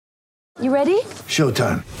You ready?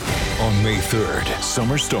 Showtime. On May 3rd,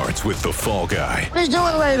 summer starts with The Fall Guy. Let's do it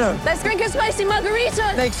later. Let's drink a spicy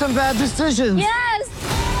margarita. Make some bad decisions. Yes!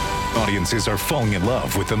 Audiences are falling in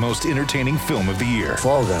love with the most entertaining film of the year.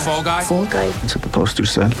 Fall Guy. Fall Guy? Fall Guy. That's what the poster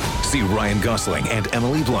said. See Ryan Gosling and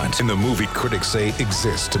Emily Blunt in the movie critics say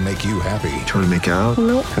exists to make you happy. Trying to make it out?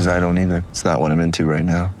 Nope. Because I don't either. It's not what I'm into right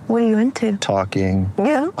now. What are you into? Talking.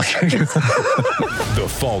 Yeah. The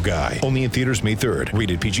Fall Guy. Only in theaters May 3rd.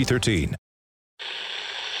 Rated PG-13.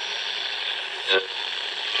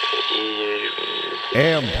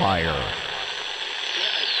 Empire.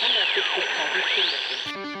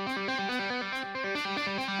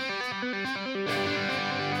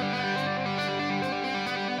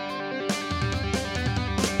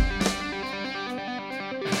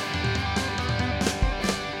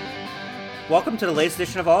 Welcome to the latest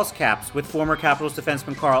edition of All's Caps with former Capitals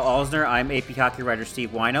defenseman Carl Alsner. I'm AP hockey writer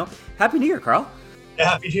Steve Wino. Happy New Year, Carl. Yeah,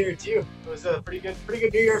 happy New Year to you. It was a pretty good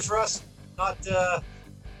New Year for us.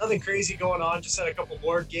 Nothing crazy going on. Just had a couple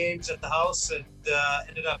board games at the house and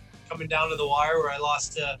ended up coming down to the wire where I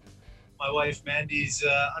lost to my wife Mandy's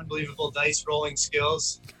unbelievable dice rolling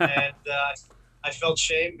skills, and I felt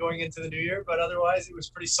shame going into the new year, but otherwise it was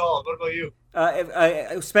pretty solid. What about you?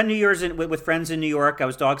 I spent New Year's with friends in New York. I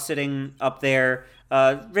was dog sitting up there.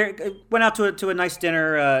 Went out to a nice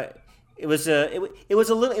dinner. It was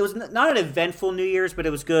not an eventful New Year's, but it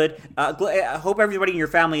was good. I hope everybody in your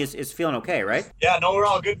family is feeling okay, right? Yeah, no, we're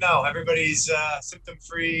all good now. Everybody's symptom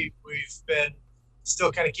free. We've been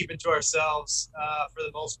still kind of keeping to ourselves for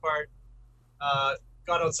the most part.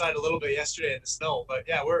 Got outside a little bit yesterday in the snow, but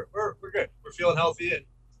yeah, we're good. We're feeling healthy and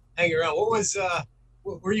hanging around.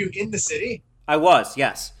 Were you in the city? I was,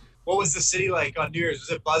 yes. What was the city like on New Year's? Was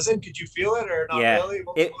it buzzing? Could you feel it or not really?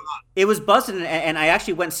 What was going on? It was buzzing, and I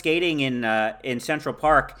actually went skating in Central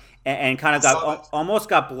Park and kind of almost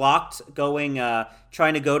got blocked going,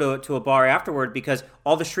 trying to go to a bar afterward because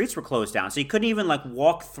all the streets were closed down. So you couldn't even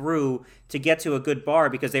walk through to get to a good bar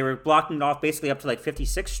because they were blocking it off basically up to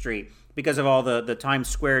 56th Street because of all the Times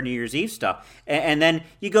Square New Year's Eve stuff. And then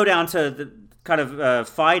you go down to the kind of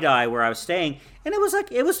Fidei where I was staying, and it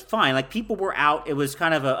was fine. People were out. It was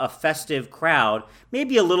kind of a festive crowd,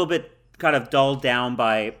 maybe a little bit kind of dulled down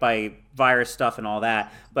by virus stuff and all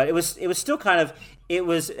that. But it was still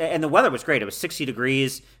and the weather was great. It was 60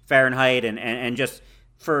 degrees Fahrenheit, and just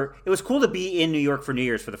it was cool to be in New York for New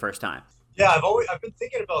Year's for the first time. Yeah, I've been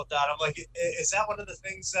thinking about that. I'm like, is that one of the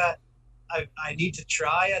things that I need to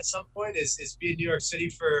try at some point? Is be in New York City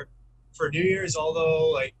for New Year's?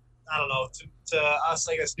 Although I don't know, to us,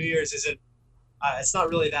 I guess New Year's isn't. It's not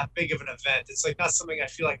really that big of an event. It's not something I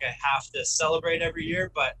feel like I have to celebrate every year.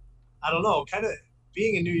 But I don't know, kind of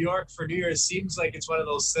being in New York for New Year's seems like it's one of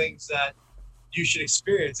those things that you should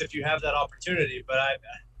experience if you have that opportunity. But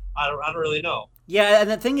I don't really know. Yeah, and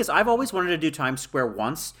the thing is, I've always wanted to do Times Square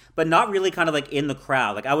once, but not really kind of in the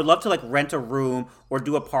crowd. I would love to rent a room or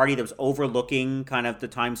do a party that was overlooking kind of the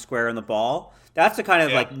Times Square and the Ball. That's the kind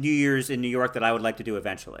of New Year's in New York that I would like to do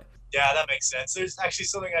eventually. Yeah, that makes sense. There's actually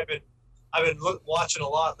something I've been watching a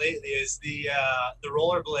lot lately is the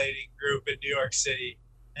rollerblading group in New York City,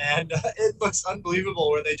 and it looks unbelievable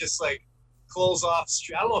where they just close off.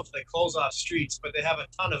 I don't know if they close off streets, but they have a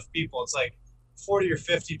ton of people. It's 40 or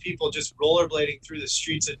 50 people just rollerblading through the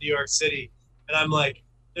streets of New York City, and I'm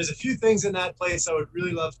there's a few things in that place I would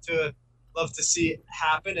really love to see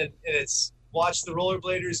happen, and it's watch the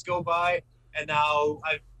rollerbladers go by, and now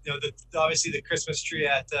obviously the Christmas tree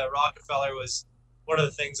at Rockefeller was one of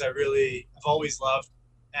the things I've always loved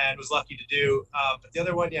and was lucky to do. But the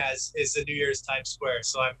other one, is the New Year's Times Square.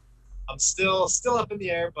 So I'm still up in the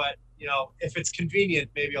air, but if it's convenient,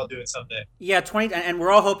 maybe I'll do it someday. Yeah, and we're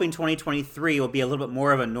all hoping 2023 will be a little bit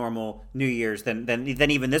more of a normal New Year's than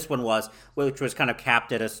even this one was, which was kind of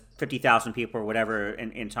capped at 50,000 people or whatever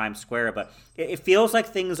in Times Square. But it feels like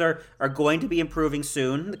things are going to be improving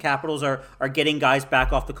soon. The Capitals are getting guys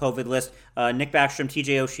back off the COVID list. Nick Backstrom,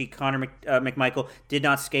 TJ Oshie, Connor McMichael did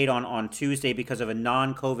not skate on Tuesday because of a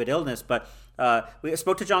non-COVID illness, but we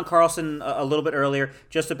spoke to John Carlson a little bit earlier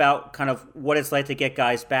just about kind of what it's like to get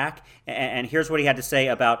guys back, and here's what he had to say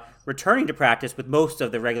about returning to practice with most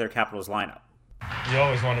of the regular Capitals lineup. You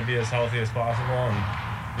always want to be as healthy as possible,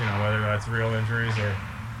 and whether that's real injuries or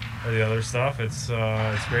the other stuff, it's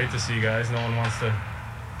great to see guys. No one wants to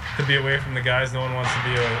be away from the guys. No one wants to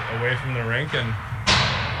be away from the rink, and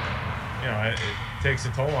it takes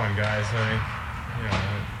a toll on guys. I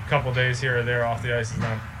think a couple days here or there off the ice is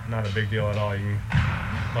not a big deal at all.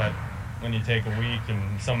 But when you take a week,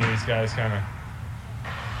 and some of these guys kind of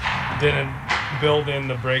didn't build in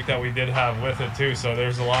the break that we did have with it too, so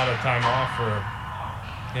there's a lot of time off for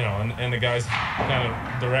and the guys kind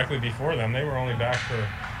of directly before them, they were only back for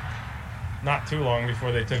not too long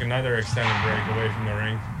before they took another extended break away from the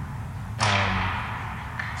rink.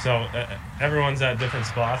 So everyone's at different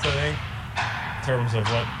spots, I think, in terms of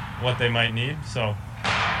what they might need. So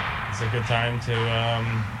it's a good time to,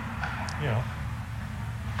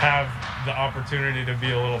 have the opportunity to be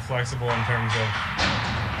a little flexible in terms of,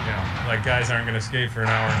 like guys aren't going to skate for an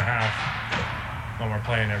hour and a half when we're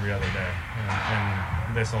playing every other day.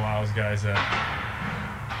 And this allows guys to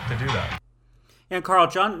do that. And Carl,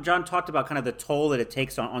 John talked about kind of the toll that it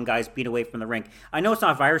takes on guys being away from the rink. I know it's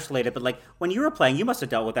not virus related, but like when you were playing, you must have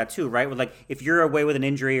dealt with that too, right? With like if you're away with an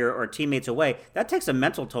injury or teammates away, that takes a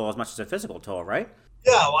mental toll as much as a physical toll, right?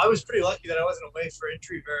 Yeah, well, I was pretty lucky that I wasn't away for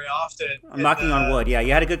injury very often. I'm knocking on wood. Yeah,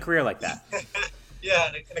 you had a good career like that. Yeah,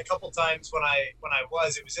 and a couple times when I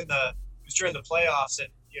was, it was during the playoffs, and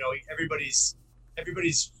everybody's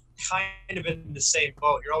kind of in the same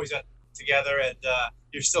boat. You're always together, and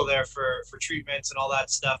you're still there for treatments and all that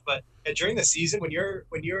stuff. But during the season, when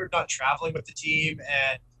you're not traveling with the team,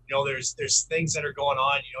 and there's things that are going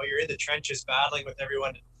on, you're in the trenches battling with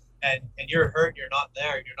everyone, and you're hurt, and you're not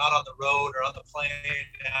there, and you're not on the road or on the plane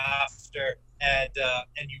after, and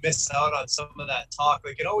you miss out on some of that talk.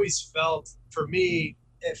 Like it always felt, for me,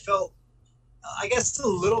 I guess, a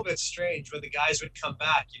little bit strange when the guys would come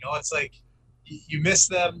back. It's like you miss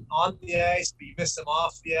them on the ice, but you miss them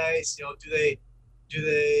off the ice. Do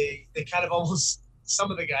they kind of almost,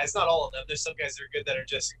 some of the guys, not all of them, there's some guys that are good that are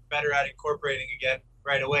just better at incorporating again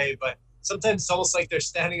right away, but sometimes it's almost like they're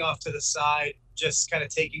standing off to the side, just kind of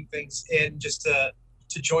taking things in just to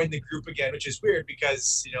join the group again, which is weird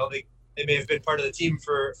because, they may have been part of the team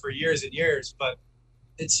for years and years, but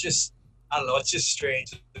it's just, I don't know, it's just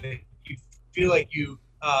strange. You feel like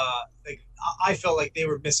I felt like they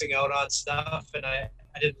were missing out on stuff, and I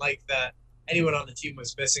didn't like that anyone on the team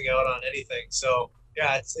was missing out on anything. So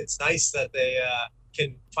yeah, it's nice that they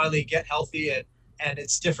can finally get healthy, and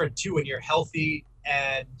it's different too when you're healthy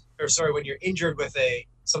when you're injured with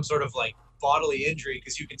some sort of like bodily injury,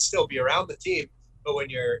 because you can still be around the team, but when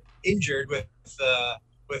you're injured with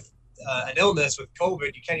an illness, with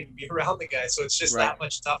COVID, you can't even be around the guy. So it's just that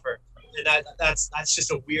much tougher, and that's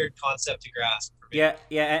just a weird concept to grasp. Yeah,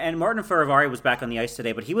 and Martin Ferravari was back on the ice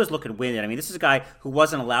today, but he was looking winded. I mean, this is a guy who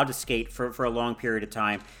wasn't allowed to skate for a long period of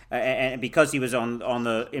time, and because he was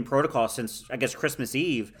in protocol since, I guess, Christmas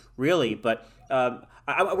Eve, really. But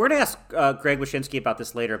we're going to ask Greg Wyshynski about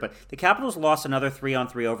this later, but the Capitals lost another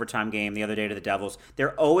 3-on-3 overtime game the other day to the Devils.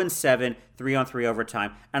 They're 0-7, 3-on-3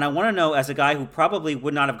 overtime. And I want to know, as a guy who probably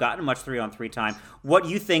would not have gotten much 3-on-3 time, what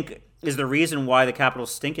you think is the reason why the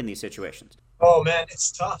Capitals stink in these situations? Oh, man,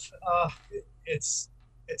 it's tough. It's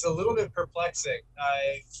a little bit perplexing.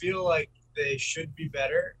 I feel like they should be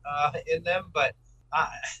better in them, but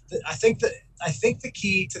I think the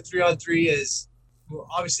key to 3-on-3 is, well,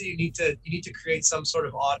 obviously you need to create some sort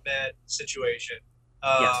of odd man situation.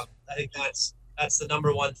 Yes. I think that's the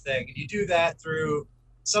number one thing, and you do that through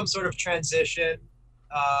some sort of transition,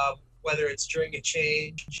 whether it's during a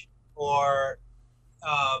change or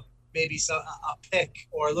maybe a pick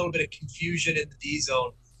or a little bit of confusion in the D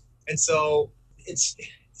zone. And so it's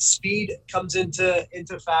speed comes into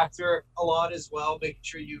factor a lot as well, making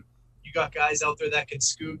sure you got guys out there that can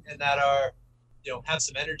scoot and that are, have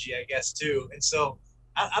some energy, I guess, too. And so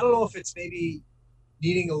I don't know if it's maybe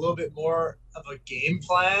needing a little bit more of a game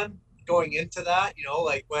plan going into that,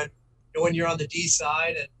 like when you're on the D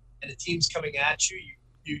side and the team's coming at you,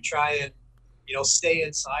 you try and, stay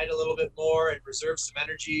inside a little bit more and reserve some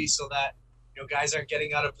energy so that, guys aren't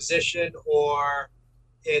getting out of position, or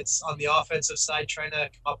it's on the offensive side trying to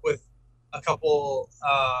come up with a couple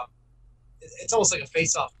it's almost like a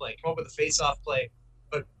face-off play. Come up with a face-off play,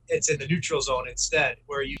 but it's in the neutral zone instead,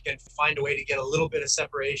 where you can find a way to get a little bit of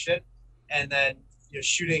separation, and then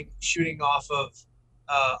shooting off of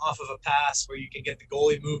a pass where you can get the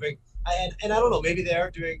goalie moving. And I don't know, maybe they are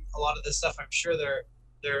doing a lot of this stuff. I'm sure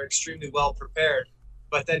they're extremely well prepared,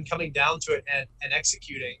 but then coming down to it and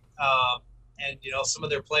executing, and some of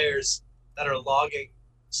their players that are logging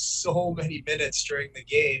so many minutes during the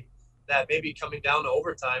game that maybe coming down to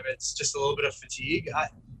overtime, it's just a little bit of fatigue,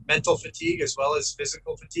 mental fatigue as well as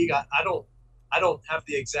physical fatigue. I don't have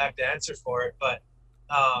the exact answer for it, but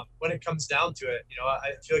when it comes down to it,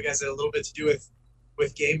 I feel like it has a little bit to do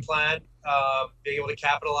with game plan, being able to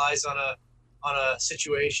capitalize on a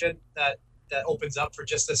situation that opens up for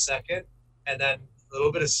just a second, and then a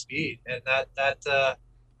little bit of speed, and that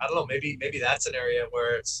I don't know. Maybe that's an area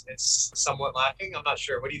where it's somewhat lacking. I'm not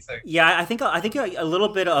sure. What do you think? Yeah, I think a little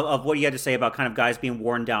bit of what you had to say about kind of guys being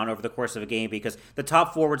worn down over the course of a game, because the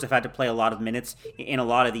top forwards have had to play a lot of minutes in a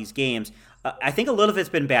lot of these games. I think a little of it's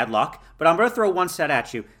been bad luck, but I'm going to throw one stat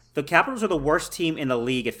at you. The Capitals are the worst team in the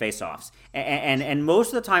league at faceoffs, and most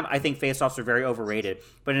of the time I think faceoffs are very overrated.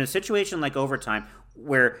 But in a situation like overtime,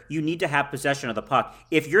 where you need to have possession of the puck,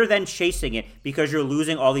 if you're then chasing it because you're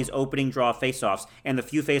losing all these opening draw faceoffs and the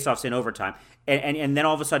few faceoffs in overtime, and then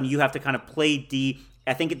all of a sudden you have to kind of play D,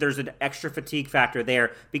 I think there's an extra fatigue factor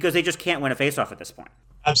there because they just can't win a faceoff at this point.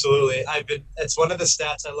 Absolutely. It's one of the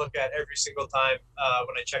stats I look at every single time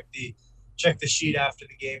when I check the sheet after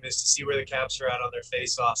the game, is to see where the Caps are at on their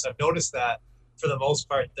faceoffs. I've noticed that for the most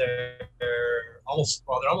part they're almost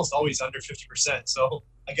always under 50%. So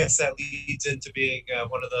I guess that leads into being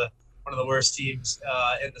one of the worst teams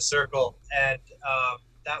in the circle. And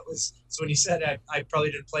that was, so when you said I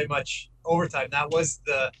probably didn't play much overtime, that was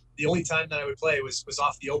the only time that I would play was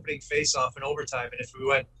off the opening face-off in overtime. And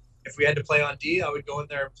if we had to play on D, I would go in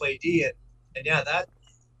there and play D. And yeah, that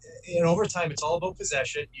in overtime, it's all about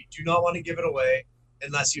possession. You do not want to give it away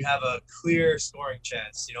unless you have a clear scoring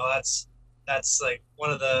chance. You know, that's like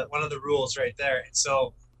one of the rules right there. And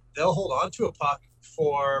so they'll hold on to a puck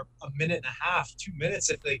for a minute and a half, 2 minutes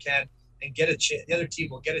if they can, and get the other team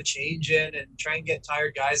will get a change in and try and get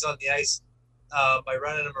tired guys on the ice by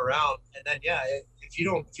running them around. And then if you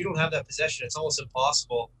don't have that possession, it's almost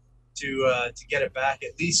impossible to get it back,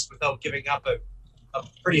 at least without giving up a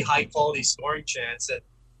pretty high quality scoring chance.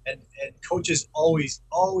 And coaches always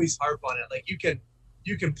harp on it. Like you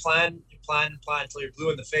can plan until you're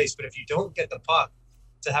blue in the face, but if you don't get the puck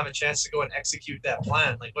to have a chance to go and execute that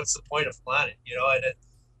plan, like what's the point of planning? You know,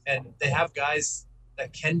 and they have guys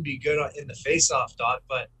that can be good in the face-off dot,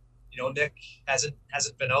 but you know, Nick hasn't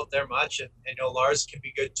been out there much, and you know, Lars can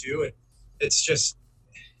be good too. And it's just,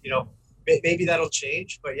 you know, maybe that'll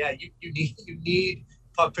change, but yeah, you need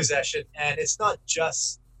puck possession, and it's not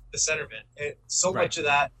just the centerman. Much of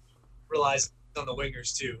that relies on the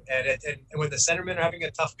wingers too. And when the centermen are having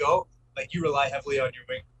a tough go, like you rely heavily on your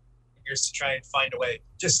wingers to try and find a way.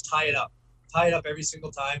 Just tie it up every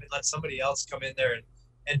single time, and let somebody else come in there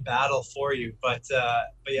and battle for you. But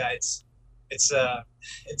yeah, it's a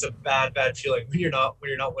bad feeling when you're not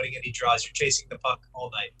winning any draws. You're chasing the puck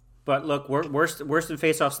all night. But look, worse than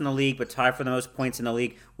faceoffs in the league, but tied for the most points in the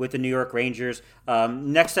league with the New York Rangers.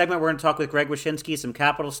 Next segment, we're going to talk with Greg Wyshynski, some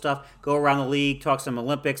Capital stuff, go around the league, talk some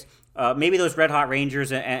Olympics, maybe those red-hot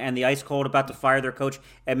Rangers and the ice cold about to fire their coach,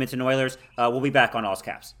 Edmonton Oilers. We'll be back on All's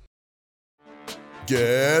Caps.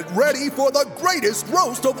 Get ready for the greatest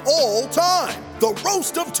roast of all time, the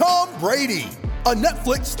Roast of Tom Brady, a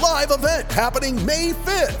Netflix live event happening May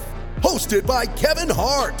 5th. Hosted by Kevin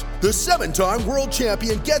Hart, the 7-time world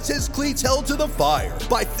champion gets his cleats held to the fire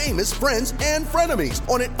by famous friends and frenemies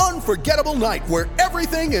on an unforgettable night where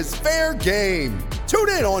everything is fair game. Tune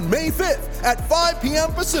in on May 5th at 5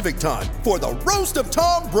 p.m. Pacific time for the Roast of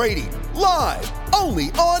Tom Brady, live only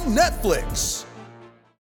on Netflix.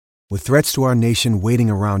 With threats to our nation waiting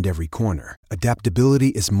around every corner, adaptability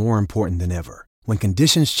is more important than ever. When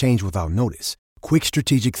conditions change without notice, quick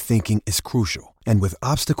strategic thinking is crucial. And with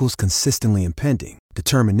obstacles consistently impending,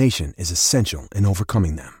 determination is essential in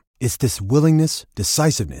overcoming them. It's this willingness,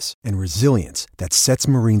 decisiveness, and resilience that sets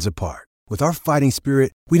Marines apart. With our fighting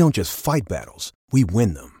spirit, we don't just fight battles, we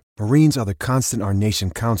win them. Marines are the constant our nation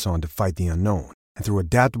counts on to fight the unknown. And through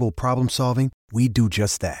adaptable problem solving, we do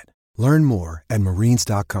just that. Learn more at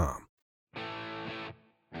marines.com.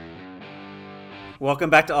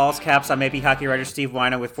 Welcome back to All's Caps. I'm AP hockey writer Steve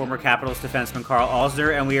Winer with former Capitals defenseman Carl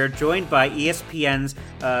Alsner, and we are joined by ESPN's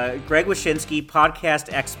Greg Wyshynski,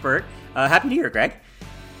 podcast expert. Happy New Year, Greg.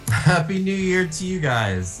 Happy New Year to you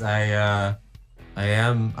guys. I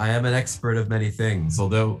am an expert of many things,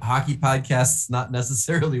 although hockey podcasts not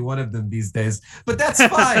necessarily one of them these days. But that's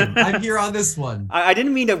fine. I'm here on this one. I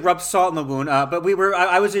didn't mean to rub salt in the wound, but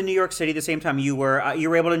I was in New York City the same time you were.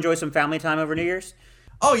 You were able to enjoy some family time over New Year's?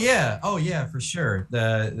 Oh yeah, for sure.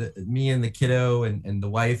 Me and the kiddo and the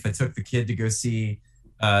wife. I took the kid to go see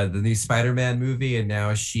the new Spider-Man movie, and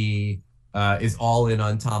now she is all in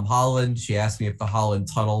on Tom Holland. She asked me if the Holland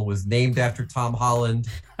Tunnel was named after Tom Holland.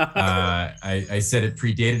 I said it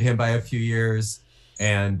predated him by a few years,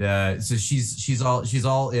 and so she's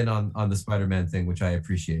all in on the Spider-Man thing, which I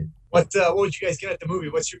appreciate. What would you guys get at the movie?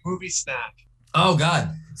 What's your movie snack? Oh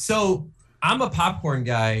God, so I'm a popcorn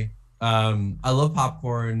guy. I love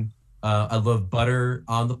popcorn. I love butter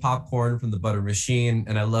on the popcorn from the butter machine.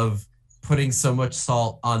 And I love putting so much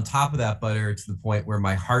salt on top of that butter to the point where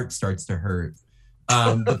my heart starts to hurt.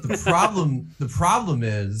 But the problem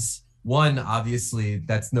is, one, obviously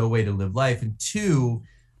that's no way to live life, and two,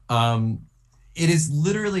 it is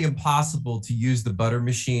literally impossible to use the butter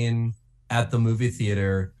machine at the movie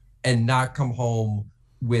theater and not come home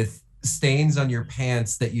with stains on your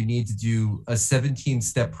pants that you need to do a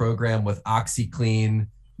 17-step program with OxyClean,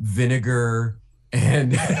 vinegar,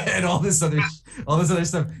 and all this other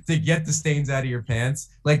stuff to get the stains out of your pants.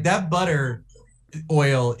 Like that butter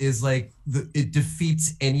oil is like it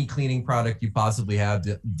defeats any cleaning product you possibly have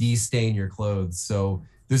to de-stain your clothes. So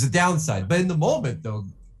there's a downside. But in the moment, though,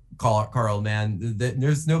 Carl, man,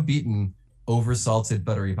 there's no beating over salted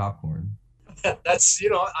buttery popcorn. That's,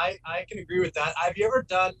 I can agree with that. Have you ever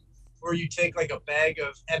done where you take like a bag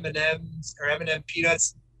of M&Ms or M&M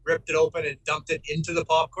peanuts, ripped it open and dumped it into the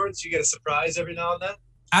popcorn so you get a surprise every now and then?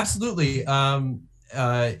 Absolutely.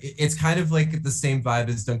 It's kind of like the same vibe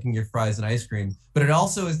as dunking your fries in ice cream, but it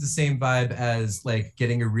also is the same vibe as like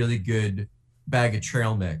getting a really good bag of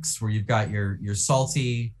trail mix where you've got your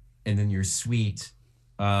salty and then your sweet.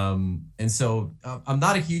 And so I'm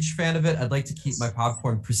not a huge fan of it. I'd like to keep my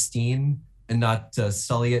popcorn pristine and not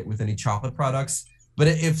sully it with any chocolate products. But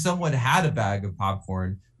if someone had a bag of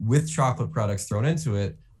popcorn with chocolate products thrown into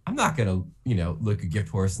it, I'm not going to, look a gift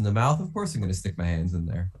horse in the mouth. Of course I'm going to stick my hands in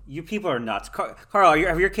there. You people are nuts. Carl,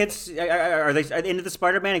 have your kids, are they into the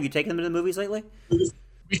Spider-Man? Have you taken them to the movies lately?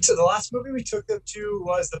 The last movie we took them to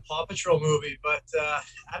was the Paw Patrol movie, but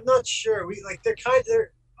I'm not sure.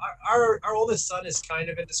 Our oldest son is kind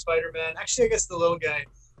of into Spider-Man. Actually, I guess the little guy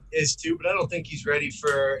is too, but I don't think he's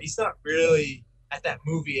he's not really at that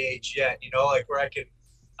movie age yet, where I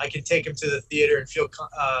can take him to the theater and feel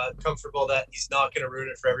comfortable that he's not going to ruin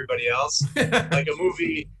it for everybody else. Like a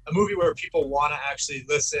movie where people want to actually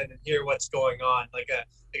listen and hear what's going on. Like a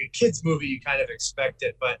kid's movie, you kind of expect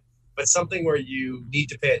it, but something where you need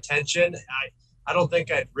to pay attention. I don't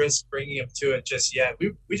think I'd risk bringing him to it just yet.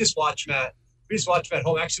 We just watch him at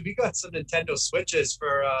home. Actually, we got some Nintendo Switches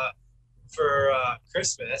for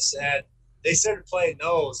Christmas, and they started playing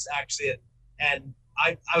those actually, and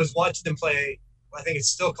I was watching them play. I think it's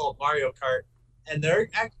still called Mario Kart, and they're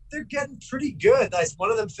getting pretty good.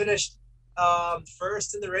 One of them finished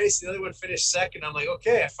first in the race, the other one finished second. I'm like,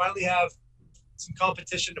 okay, I finally have some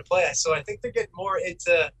competition to play. So I think they're getting more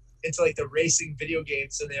into like the racing video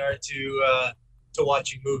games than they are to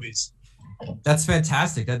watching movies. That's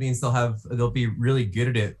fantastic. That means they'll be really good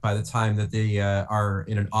at it by the time that they are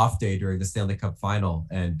in an off day during the Stanley Cup final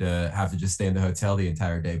and have to just stay in the hotel the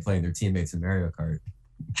entire day playing their teammates in Mario Kart.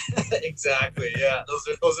 Exactly. Yeah, those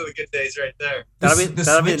are the good days right there. That'll be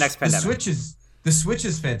the next pandemic. The Switch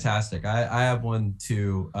is fantastic. I have one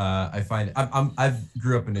too. I find I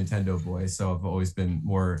grew up a Nintendo boy, so I've always been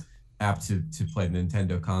more apt to play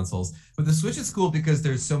Nintendo consoles. But the Switch is cool because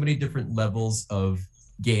there's so many different levels of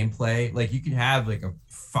gameplay. Like you can have like a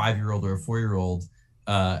 5-year-old or a 4-year-old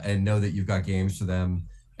and know that you've got games for them,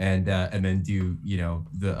 and then do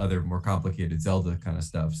the other more complicated Zelda kind of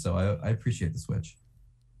stuff. So I appreciate the Switch.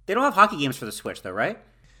 They don't have hockey games for the Switch, though, right?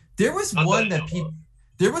 There was one that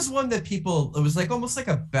people. It was like almost like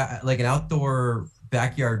like an outdoor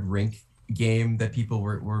backyard rink game that people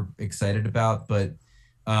were excited about, but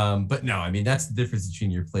no. I mean, that's the difference between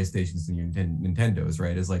your PlayStations and your Nintendos,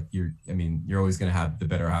 right? Is like you're always going to have the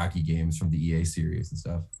better hockey games from the EA series and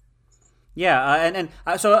stuff. Yeah,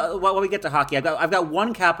 so when we get to hockey, I've got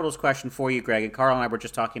one Capitals question for you, Greg, and Carl and I were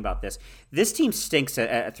just talking about this. This team stinks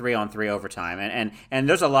at 3-on-3 overtime, and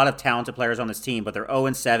there's a lot of talented players on this team, but they're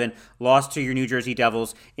 0-7, lost to your New Jersey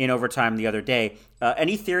Devils in overtime the other day.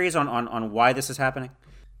 Any theories on why this is happening?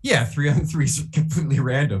 Yeah, 3-on-3 is completely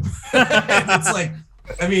random. It's like,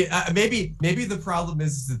 maybe the problem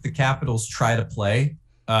is that the Capitals try to play,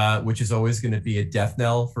 which is always going to be a death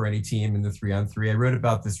knell for any team in the 3-on-3. I wrote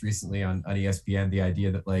about this recently on ESPN, the idea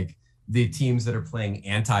that like the teams that are playing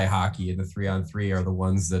anti-hockey in the 3-on-3 are the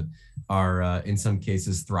ones that are in some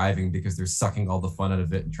cases thriving because they're sucking all the fun out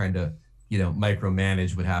of it and trying to,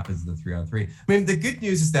 micromanage what happens in the 3-on-3. I mean, the good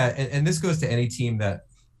news is that, and this goes to any team that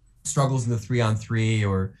struggles in the 3-on-3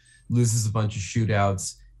 or loses a bunch of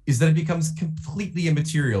shootouts, is that it becomes completely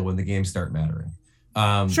immaterial when the games start mattering.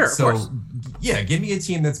 Sure, of course. Yeah, give me a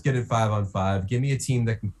team that's good at 5-on-5. Give me a team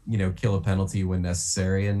that can, kill a penalty when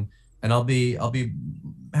necessary, and I'll be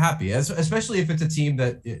happy. Especially if it's a team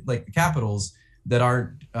that like the Capitals that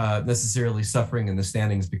aren't necessarily suffering in the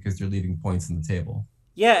standings because they're leaving points on the table.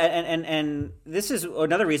 Yeah, and this is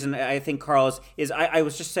another reason I think Carl is I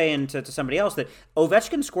was just saying to somebody else that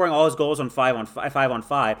Ovechkin scoring all his goals on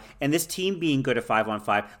 5-on-5, and this team being good at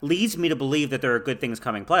 5-on-5 leads me to believe that there are good things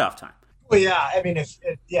coming playoff time. Well, yeah, I mean,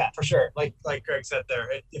 for sure. Like Greg said there,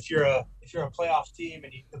 if you're a playoff team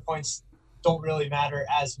and the points don't really matter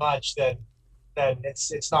as much, then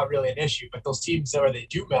it's not really an issue. But those teams where they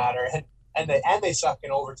do matter and they suck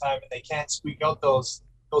in overtime and they can't squeak out those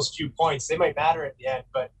few points, they might matter at the end.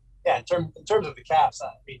 But yeah, in terms of the Caps,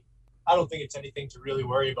 I mean, I don't think it's anything to really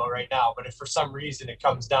worry about right now. But if for some reason it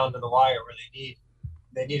comes down to the wire where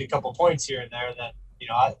they need a couple points here and there, then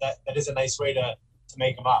that is a nice way to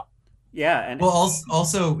make them up. Yeah, and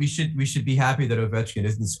also we should be happy that Ovechkin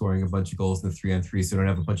isn't scoring a bunch of goals in the 3-on-3, so we don't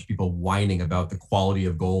have a bunch of people whining about the quality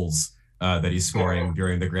of goals that he's scoring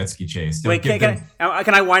during the Gretzky chase. Wait, can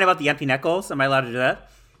I whine about the empty net goals? Am I allowed to do that?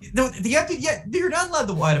 No, you're not allowed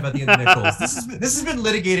to whine about the empty net goals. This has been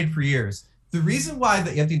litigated for years. The reason why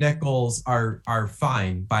the empty net goals are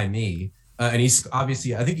fine by me, and he's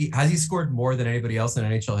obviously, I think he scored more than anybody else in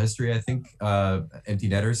NHL history. I think empty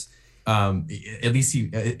netters. At least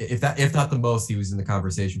if not the most, he was in the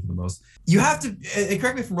conversation for the most. You have to, and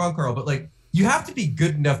correct me if I'm wrong, Carl, but like you have to be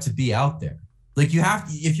good enough to be out there. Like you have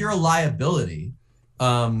to, if you're a liability,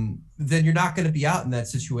 then you're not going to be out in that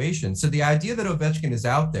situation. So the idea that Ovechkin is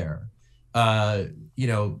out there,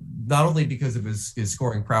 not only because of his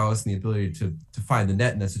scoring prowess and the ability to find the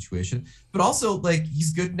net in that situation, but also like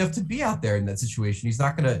he's good enough to be out there in that situation. He's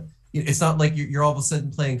not going to, it's not like you're all of a sudden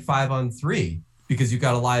playing 5-on-3 because you've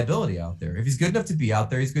got a liability out there. If he's good enough to be out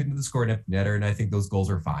there, he's good enough to score an empty netter, and I think those goals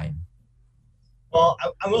are fine. Well,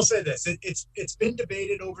 I will say this: it's been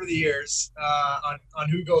debated over the years on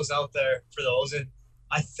who goes out there for those, and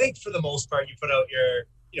I think for the most part you put out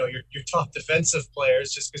your top defensive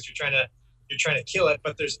players just because you're trying to kill it.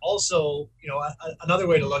 But there's also another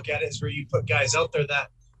way to look at it is where you put guys out there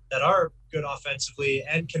that are good offensively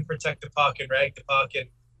and can protect the puck and rag the puck, and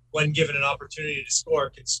when given an opportunity to score,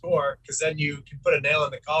 can score, because then you can put a nail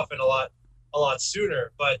in the coffin a lot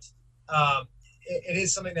sooner. But it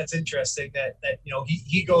is something that's interesting that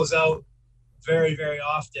he goes out very, very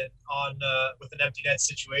often on with an empty net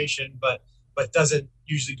situation, but doesn't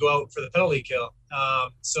usually go out for the penalty kill.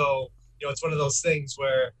 So it's one of those things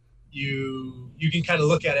where you can kind of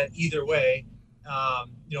look at it either way.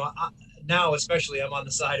 Now especially I'm on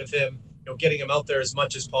the side of him, getting him out there as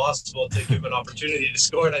much as possible to give him an opportunity to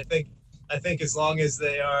score. And I think as long as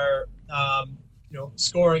they are,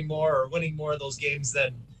 scoring more or winning more of those games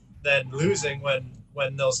than losing,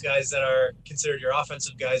 when those guys that are considered your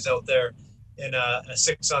offensive guys out there in a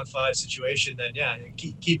 6-on-5 situation, then yeah,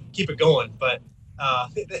 keep it going. But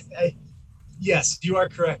yes, you are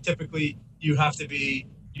correct. Typically, you have to be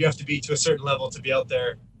to a certain level to be out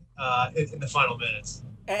there in the final minutes.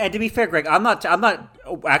 And to be fair, Greg, I'm not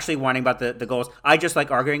actually whining about the goals. I just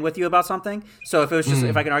like arguing with you about something. So if it was just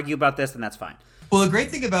if I can argue about this, then that's fine. Well, the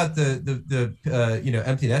great thing about the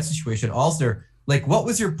empty net situation, also, like, what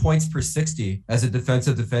was your points per 60 as a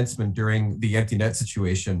defensive defenseman during the empty net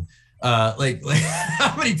situation? Like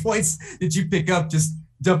how many points did you pick up just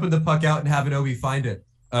dumping the puck out and having Ovi find it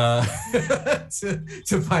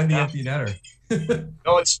to find the empty netter?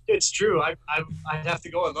 No, it's true. I'd have to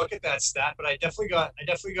go and look at that stat, but I definitely got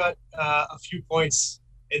a few points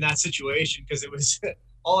in that situation because it was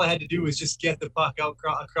all I had to do was just get the puck out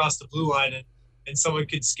across the blue line and someone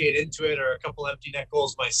could skate into it, or a couple empty net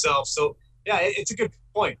goals myself. So yeah, it's a good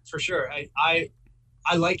point for sure. I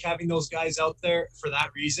like having those guys out there for that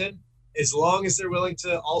reason, as long as they're willing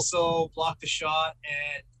to also block the shot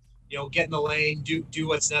and get in the lane, do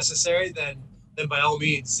what's necessary. Then by all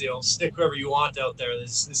means, stick whoever you want out there,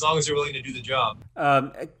 as long as they're willing to do the job.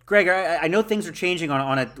 Greg, I know things are changing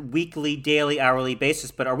on a weekly, daily, hourly basis,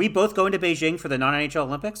 but are we both going to Beijing for the non-NHL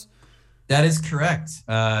Olympics? That is correct.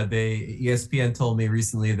 ESPN told me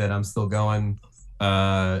recently that I'm still going.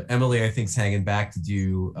 Emily, I think, is hanging back to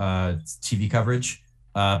do TV coverage,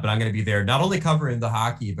 but I'm going to be there, not only covering the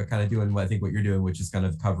hockey, but kind of doing what you're doing, which is kind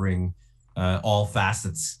of covering all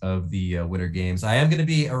facets of the Winter Games. I am going to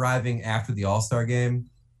be arriving after the All-Star game,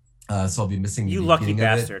 so I'll be missing the You lucky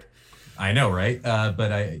bastard. I know, right?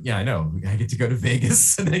 But I know. I get to go to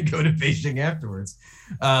Vegas and then go to Beijing afterwards.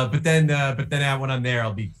 But then when I'm there,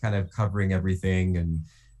 I'll be kind of covering everything and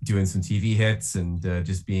doing some TV hits and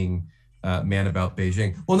just being man about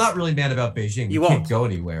Beijing. Well, not really man about Beijing. You can't go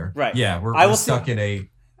anywhere. Right. Yeah, we're stuck in a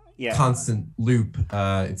constant loop.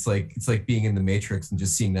 It's like being in the Matrix and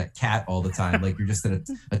just seeing that cat all the time. Like you're just in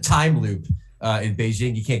a time loop in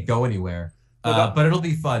Beijing. You can't go anywhere. But it'll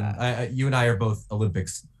be fun. You and I are both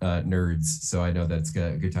Olympics nerds, so I know that's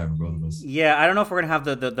a good time for both of us. Yeah, I don't know if we're going to have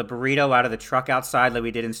the burrito out of the truck outside like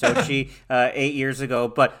we did in Sochi 8 years ago,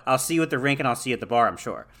 but I'll see you at the rink and I'll see you at the bar, I'm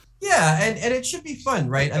sure. Yeah, and it should be fun,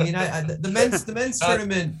 right? I mean, the men's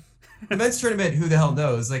tournament the men's tournament, who the hell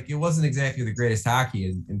knows? Like, it wasn't exactly the greatest hockey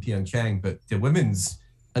in Pyeongchang, but the women's,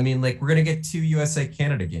 I mean, like, we're going to get 2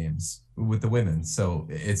 USA-Canada games with the women. So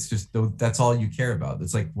it's just, that's all you care about.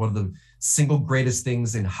 It's like one of the single greatest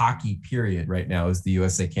things in hockey, period, right now is the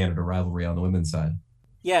USA-Canada rivalry on the women's side.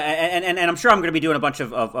 Yeah, and I'm sure I'm going to be doing a bunch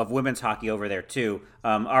of women's hockey over there too.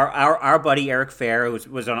 Our buddy Eric Fair, who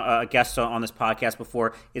was on a guest on this podcast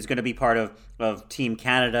before, is going to be part of Team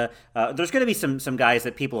Canada. There's going to be some guys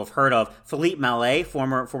that people have heard of. Philippe Mallet,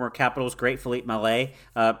 former Capitals great Philippe Mallet,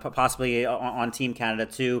 possibly on Team Canada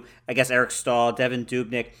too. I guess Eric Stahl, Devin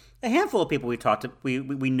Dubnyk, a handful of people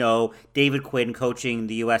we know. David Quinn coaching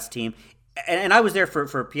the U.S. team. And I was there for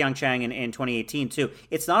Pyeongchang in 2018 too.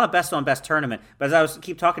 It's not a best-on-best tournament, but as I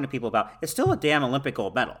keep talking to people about, it's still a damn Olympic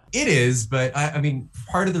gold medal. It is, but I mean,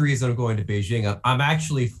 part of the reason I'm going to Beijing, I'm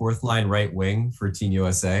actually fourth line right wing for Team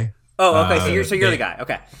USA. Oh, okay. So you're the guy.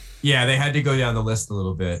 Okay. Yeah, they had to go down the list a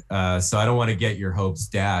little bit, so I don't want to get your hopes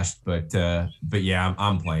dashed, but yeah,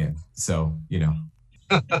 I'm playing. So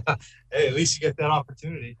Hey, at least you get that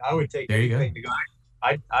opportunity. I would take anything to go.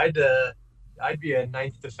 I'd be a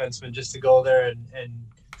ninth defenseman just to go there and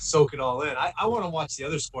soak it all in. I want to watch the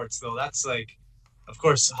other sports though. That's like, of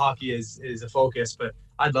course, hockey is a focus, but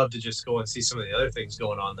I'd love to just go and see some of the other things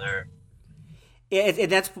going on there. Yeah,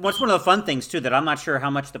 that's one of the fun things too, that I'm not sure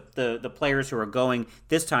how much the players who are going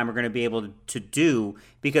this time are going to be able to do,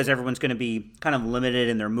 because everyone's going to be kind of limited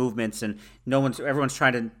in their movements, and everyone's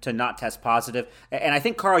trying to not test positive. And I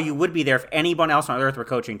think, Carl, you would be there if anyone else on earth were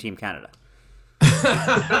coaching Team Canada.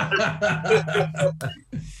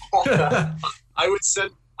 I would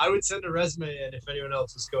send a resume in if anyone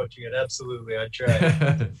else was coaching it. Absolutely, I'd try.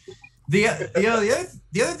 The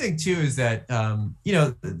other thing too is that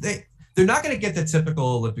they're not going to get the typical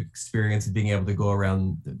Olympic experience of being able to go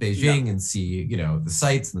around Beijing and see the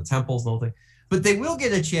sites and the temples and the whole thing, but they will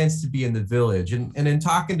get a chance to be in the village. And in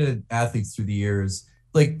talking to athletes through the years,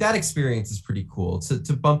 like, that experience is pretty cool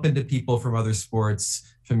to bump into people from other sports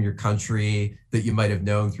from your country that you might have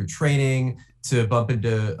known through training, to bump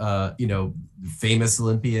into famous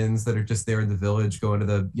Olympians that are just there in the village going to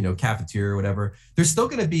the cafeteria or whatever. There's still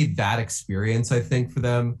going to be that experience, I think, for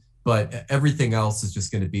them, but everything else is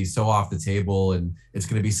just going to be so off the table, and it's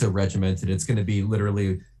going to be so regimented. It's going to be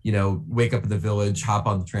literally wake up in the village, hop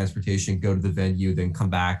on the transportation, go to the venue, then come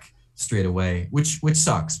back straight away, which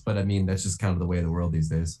sucks, but I mean, that's just kind of the way of the world these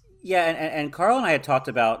days. Yeah, and Carl and I had talked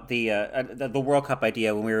about the World Cup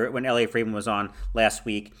idea when Elliot Friedman was on last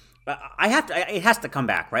week. It has to come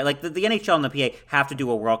back, right? Like the NHL and the PA have to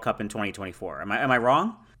do a World Cup in 2024. Am I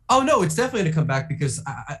wrong? Oh no, it's definitely going to come back, because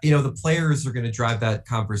the players are going to drive that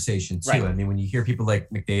conversation too. Right. I mean, when you hear people like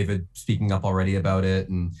McDavid speaking up already about it,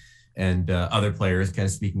 and other players kind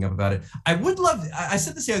of speaking up about it, I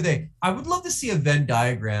said this the other day, I would love to see a Venn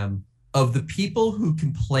diagram of the people who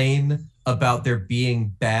complain about there being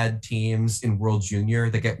bad teams in World Junior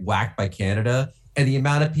that get whacked by Canada, and the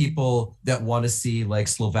amount of people that want to see like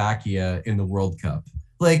Slovakia in the World Cup.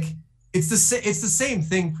 Like, it's the same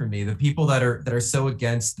thing for me. The people that are so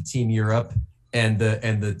against the Team Europe and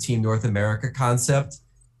the Team North America concept,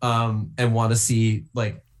 and want to see,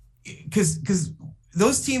 like, because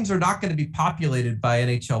those teams are not going to be populated by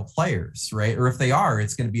NHL players, right? Or if they are,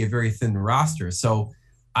 it's going to be a very thin roster. So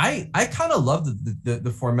I kind of love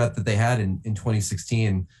the format that they had in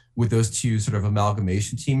 2016 with those two sort of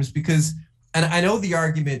amalgamation teams, because, and I know the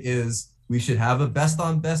argument is we should have a best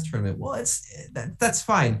on best tournament. Well, that's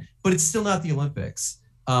fine, but it's still not the Olympics.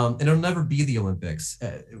 And it'll never be the Olympics.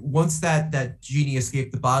 Once that genie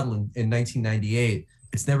escaped the bottle in 1998,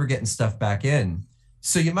 it's never getting stuff back in.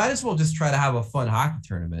 So you might as well just try to have a fun hockey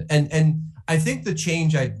tournament. And I think the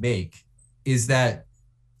change I'd make is that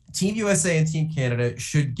Team USA and Team Canada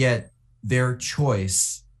should get their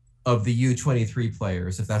choice of the U23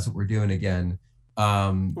 players, if that's what we're doing again.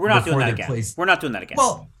 We're not doing that again. We're not doing that again.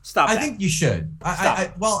 Well, stop. I think you should.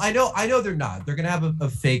 I know they're not. They're going to have a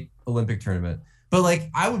fake Olympic tournament. But like,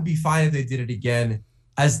 I would be fine if they did it again,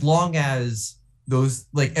 as long as those,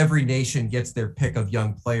 like, every nation gets their pick of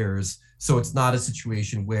young players. So it's not a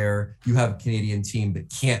situation where you have a Canadian team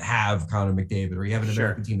that can't have Connor McDavid, or you have an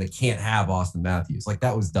American team that can't have Austin Matthews. Like,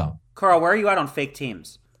 that was dumb. Carl, where are you at on fake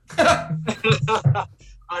teams? I'd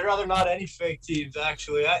rather not any fake teams,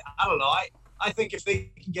 actually. I don't know. I think if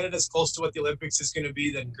they can get it as close to what the Olympics is going to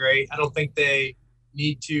be, then great. I don't think they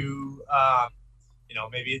need to,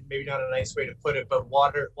 maybe not a nice way to put it, but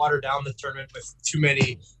water down the tournament with too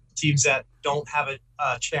many teams that don't have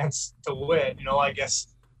a chance to win, I guess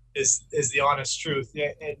is the honest truth. Yeah,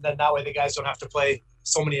 and then that way the guys don't have to play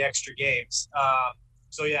so many extra games.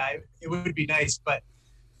 So yeah, it would be nice, but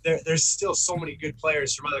there's still so many good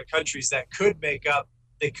players from other countries that could make up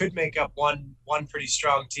one pretty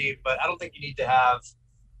strong team, but I don't think you need to have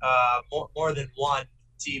more than one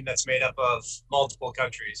team that's made up of multiple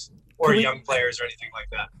countries or young players or anything like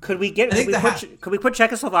that. Could we put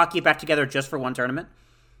Czechoslovakia back together just for one tournament?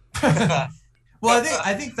 Well,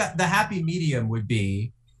 I think that the happy medium would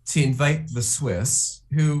be to invite the Swiss,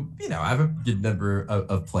 who have a good number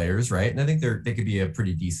of players, right? And I think they could be a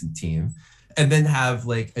pretty decent team, and then have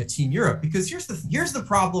like a Team Europe. Because here's the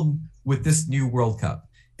problem with this new World Cup.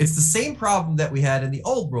 It's the same problem that we had in the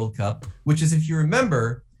old World Cup, which is, if you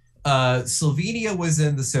remember, Slovenia was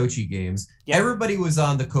in the Sochi Games. Yep. Everybody was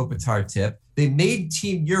on the Kopitar tip. They made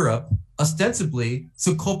Team Europe ostensibly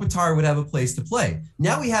so Kopitar would have a place to play.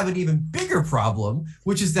 Now we have an even bigger problem,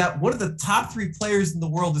 which is that one of the top 3 players in the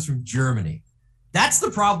world is from Germany. That's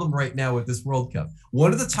the problem right now with this World Cup.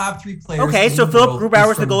 One of the top 3 players. Okay, so Philipp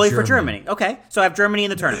Grubauer's the goalie for Germany. Okay, so I have Germany in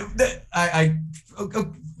the tournament.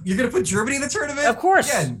 You're going to put Germany in the tournament? Of course.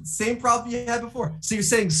 Again, same problem you had before. So you're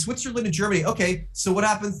saying Switzerland and Germany. Okay, so what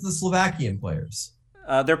happens to the Slovakian players?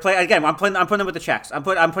 They're playing again. I'm putting them with the Czechs. I'm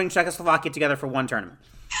putting Czechoslovakia together for one tournament.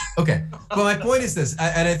 Okay, but my point is this,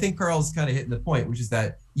 and I think Carl's kind of hitting the point, which is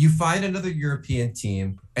that you find another European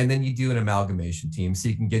team, and then you do an amalgamation team, so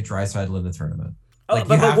you can get Draisaitl in the tournament. But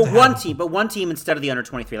one team instead of the under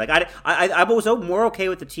 23. Like I was more okay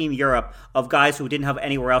with the Team Europe of guys who didn't have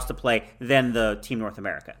anywhere else to play than the Team North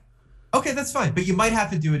America. Okay, that's fine, but you might have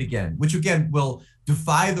to do it again, which again will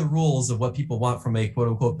defy the rules of what people want from a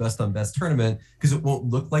quote-unquote best-on-best tournament, because it won't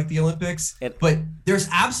look like the Olympics. But there's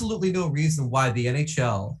absolutely no reason why the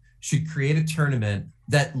NHL should create a tournament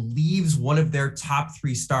that leaves one of their top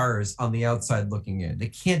 3 stars on the outside looking in. They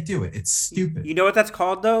can't do it. It's stupid. You know what that's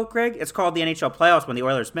called, though, Greg? It's called the NHL playoffs when the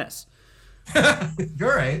Oilers miss.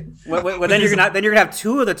 You're right. Well, then you're gonna have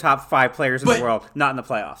 2 of the top 5 players in the world not in the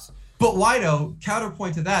playoffs. But why though?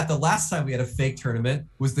 Counterpoint to that, the last time we had a fake tournament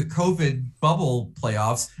was the COVID bubble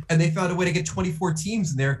playoffs, and they found a way to get 24 teams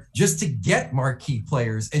in there just to get marquee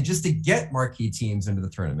players and just to get marquee teams into the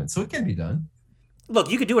tournament. So it can be done. Look,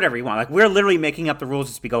 you can do whatever you want. Like, we're literally making up the rules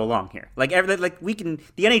as we go along here. The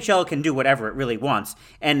NHL can do whatever it really wants,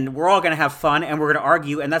 and we're all going to have fun, and we're going to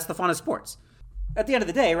argue, and that's the fun of sports. At the end of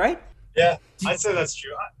the day, right? Yeah, I'd say that's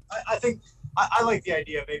true. I think I like the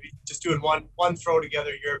idea of maybe just doing one throw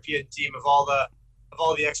together European team of all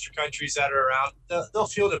the extra countries that are around. They'll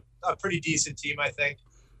field a pretty decent team, I think,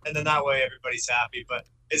 and then that way everybody's happy. But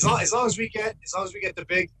as long as we get the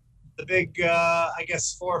big I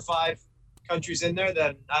guess 4 or 5 countries in there,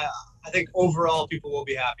 then I think overall people will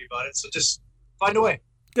be happy about it. So just find a way.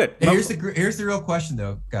 Good. Here's the real question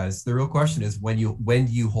though, guys. The real question is when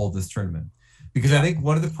do you hold this tournament? Because I think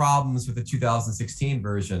one of the problems with the 2016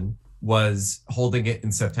 version was holding it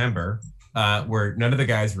in September, where none of the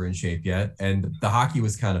guys were in shape yet, and the hockey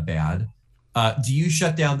was kind of bad. Do you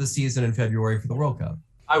shut down the season in February for the World Cup?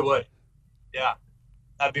 I would. Yeah,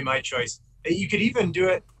 that'd be my choice. You could even do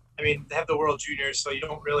it. I mean, they have the World Juniors, so you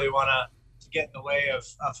don't really want to get in the way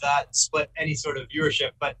of that, split any sort of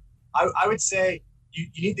viewership. But I would say you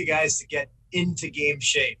need the guys to get into game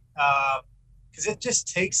shape, because it just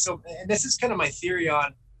takes so. And this is kind of my theory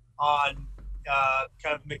on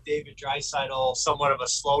kind of McDavid, Draisaitl, somewhat of a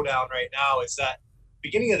slowdown right now, is that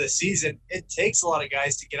beginning of the season, it takes a lot of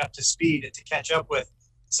guys to get up to speed and to catch up with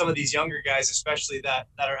some of these younger guys, especially that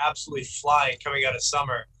are absolutely flying coming out of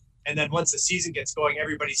summer. And then once the season gets going,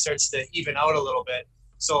 everybody starts to even out a little bit.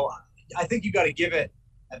 So I think you got to give it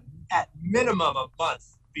at minimum a month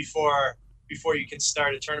before you can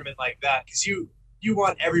start a tournament like that, because you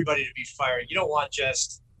want everybody to be firing. You don't want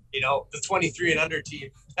just the 23 and under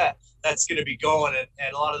team that's going to be going,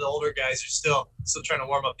 and a lot of the older guys are still trying to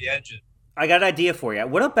warm up the engine. I got an idea for you.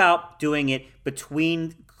 What about doing it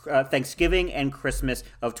between Thanksgiving and Christmas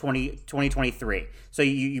of 2023? So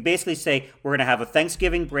you basically say we're going to have a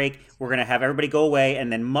Thanksgiving break, we're going to have everybody go away,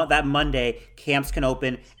 and then that Monday camps can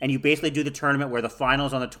open, and you basically do the tournament where the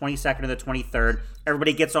finals on the 22nd or the 23rd.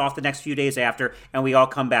 Everybody gets off the next few days after, and we all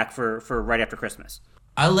come back for right after Christmas.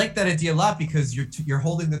 I like that idea a lot, because you're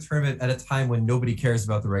holding the tournament at a time when nobody cares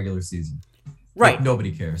about the regular season. Right. Like,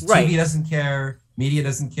 nobody cares. Right. TV doesn't care. Media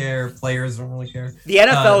doesn't care. Players don't really care. The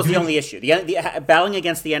NFL is the only issue. The battling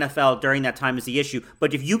against the NFL during that time is the issue.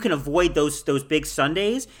 But if you can avoid those big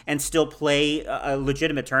Sundays and still play a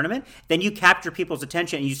legitimate tournament, then you capture people's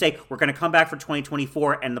attention and you say, we're going to come back for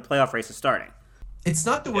 2024 and the playoff race is starting. It's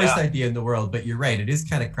not the worst idea in the world, but you're right. It is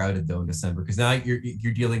kind of crowded though in December, because now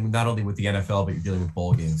you're dealing not only with the NFL, but you're dealing with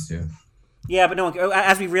bowl games too. Yeah, but no one,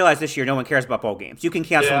 as we realized this year, no one cares about bowl games. You can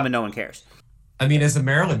cancel them and no one cares. I mean, as a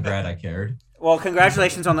Maryland grad, I cared. Well,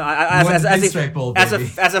 congratulations on the One as Pinstripe Bowl, a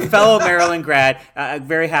baby. as a fellow Maryland grad,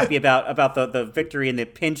 very happy about the victory in the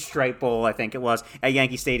Pinstripe Bowl, I think it was, at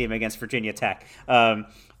Yankee Stadium against Virginia Tech. Greg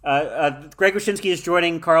Wyshynski is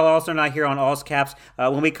joining Carl Alsner and I here on All's Caps.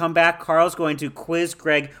 When we come back, Carl's going to quiz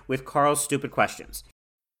Greg with Carl's stupid questions.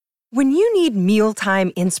 When you need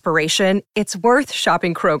mealtime inspiration, it's worth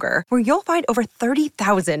shopping Kroger, where you'll find over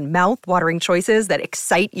 30,000 mouth-watering choices that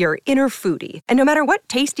excite your inner foodie. And no matter what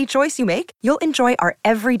tasty choice you make, you'll enjoy our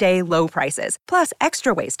everyday low prices, plus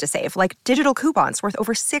extra ways to save, like digital coupons worth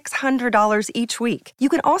over $600 each week. You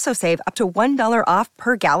can also save up to $1 off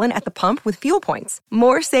per gallon at the pump with fuel points.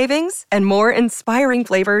 More savings and more inspiring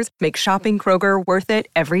flavors make shopping Kroger worth it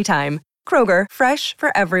every time. Kroger, fresh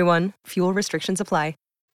for everyone. Fuel restrictions apply.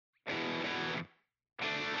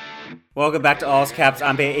 Welcome back to All's Caps.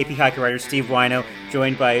 I'm AP hockey writer Steve Wino,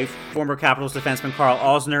 joined by former Capitals defenseman Carl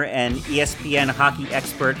Alsner and ESPN hockey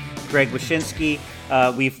expert Greg Wyshynski.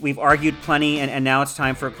 We've argued plenty, and now it's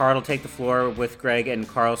time for Carl to take the floor with Greg and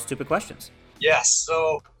Carl's stupid questions. Yes.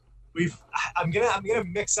 So I'm gonna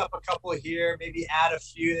mix up a couple here, maybe add a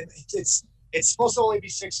few. It's supposed to only be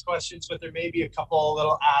 6 questions, but there may be a couple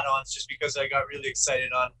little add-ons just because I got really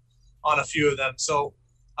excited on a few of them. So.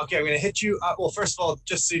 Okay, I'm going to hit you. Well, first of all,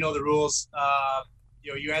 just so you know the rules,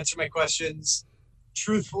 you answer my questions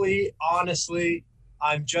truthfully, honestly.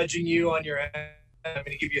 I'm judging you on your end. I'm going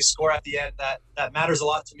to give you a score at the end that matters a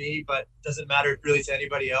lot to me, but doesn't matter really to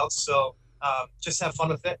anybody else. So just have fun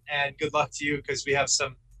with it, and good luck to you because we have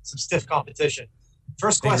some stiff competition.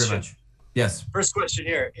 First question. Thank you very much. Yes. First question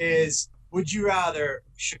here is, would you rather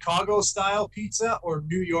Chicago-style pizza or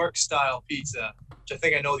New York-style pizza? Which I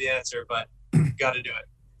think I know the answer, but got to do it.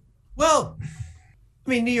 Well, I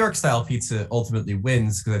mean, New York style pizza ultimately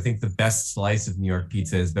wins because I think the best slice of New York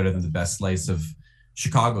pizza is better than the best slice of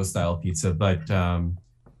Chicago style pizza. But,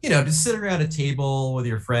 just sit around a table with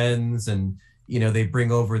your friends and, they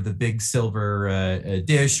bring over the big silver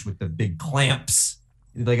dish with the big clamps.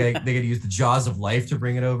 Like they got to use the jaws of life to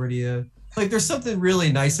bring it over to you. Like there's something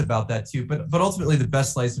really nice about that too. But ultimately the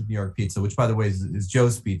best slice of New York pizza, which by the way is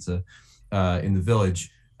Joe's Pizza in the Village,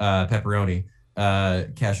 pepperoni.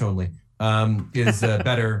 Cash only, is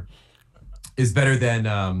better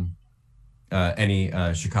than any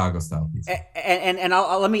Chicago style pizza. And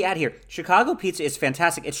I'll let me add here, Chicago pizza is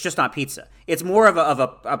fantastic. It's just not pizza. It's more of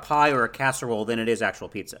a pie or a casserole than it is actual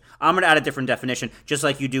pizza. I'm going to add a different definition, just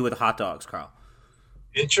like you do with hot dogs, Carl.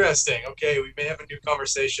 Interesting. Okay, we may have a new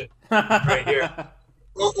conversation right here.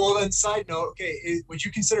 Well, then side note, okay, would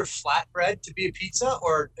you consider flatbread to be a pizza,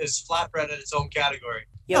 or is flatbread in its own category?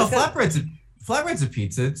 Yeah, no, flatbread's a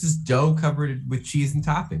pizza. It's just dough covered with cheese and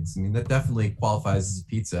toppings. I mean, that definitely qualifies as a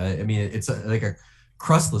pizza. I mean, it's like a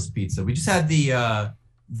crustless pizza. We just had the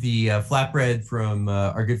flatbread from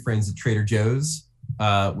our good friends at Trader Joe's,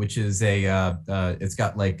 which is it's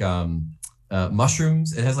got like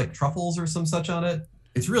mushrooms. It has like truffles or some such on it.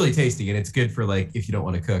 It's really tasty, and it's good for like if you don't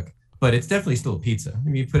want to cook. But it's definitely still a pizza. I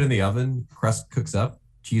mean, you put it in the oven, crust cooks up,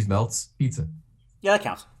 cheese melts, pizza. Yeah, that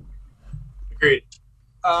counts. Agreed.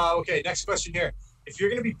 Okay, next question here. If you're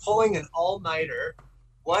going to be pulling an all-nighter,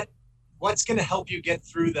 what's going to help you get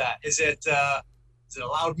through that? Is it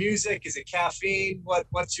loud music? Is it caffeine?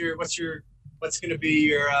 What's going to be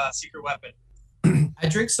your secret weapon? I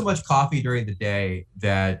drink so much coffee during the day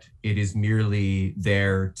that it is merely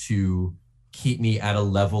there to keep me at a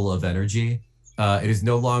level of energy. It is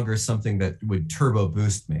no longer something that would turbo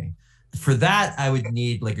boost me. For that, I would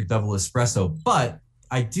need like a double espresso, but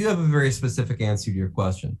I do have a very specific answer to your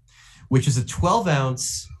question, which is a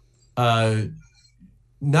 12-ounce,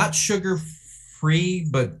 not sugar-free,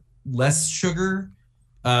 but less sugar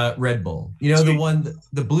Red Bull. You know,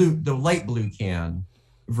 the light blue can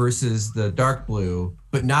versus the dark blue,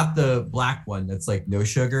 but not the black one that's like no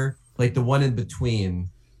sugar, like the one in between.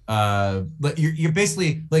 But you're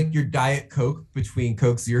basically like your Diet Coke between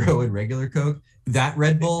Coke Zero and regular Coke. That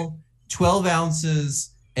Red Bull, 12 ounces.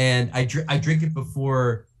 And I drink it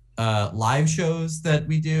before live shows that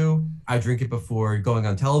we do. I drink it before going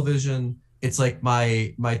on television. It's like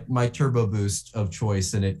my turbo boost of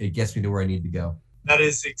choice, and it gets me to where I need to go. That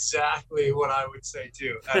is exactly what I would say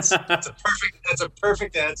too. That's a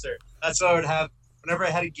perfect answer. That's what I would have whenever I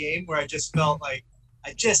had a game where I just felt like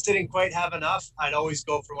I just didn't quite have enough. I'd always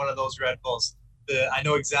go for one of those Red Bulls. I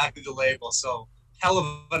know exactly the label, so hell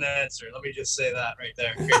of an answer. Let me just say that right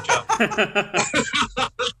there. Great job.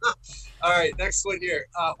 All right, next one here.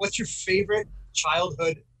 What's your favorite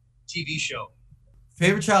childhood TV show?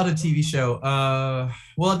 Favorite childhood TV show?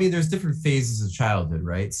 Well, I mean, there's different phases of childhood,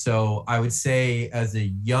 right? So I would say as a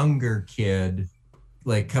younger kid,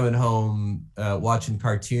 like coming home, watching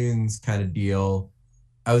cartoons kind of deal.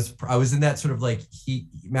 I was in that sort of like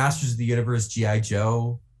Masters of the Universe, G.I.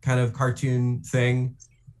 Joe kind of cartoon thing.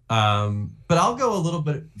 But I'll go a little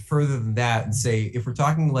bit further than that and say, if we're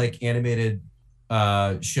talking like animated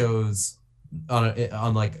shows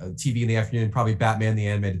on like TV in the afternoon, probably Batman the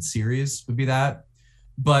Animated Series would be that.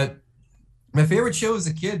 But my favorite show as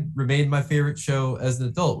a kid remained my favorite show as an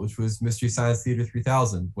adult, which was Mystery Science Theater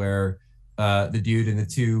 3000, where the dude and the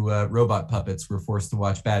two robot puppets were forced to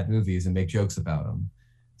watch bad movies and make jokes about them.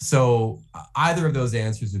 So either of those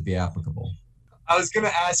answers would be applicable. I was going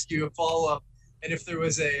to ask you a follow-up, and if there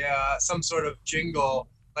was some sort of jingle,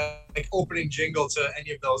 like opening jingle to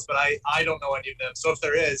any of those, but I don't know any of them. So if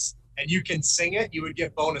there is, and you can sing it, you would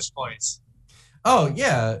get bonus points. Oh,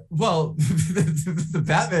 yeah. Well, the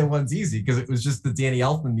Batman one's easy because it was just the Danny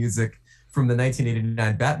Elfman music from the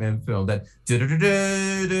 1989 Batman film that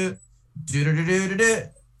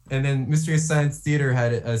and then Mystery Science Theater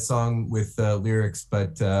had a song with lyrics,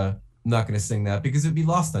 but I'm not going to sing that because it'd be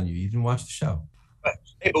lost on you. You didn't watch the show.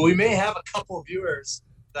 But we may have a couple of viewers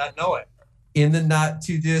that know it. In the not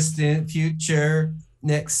too distant future,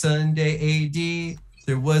 next Sunday AD,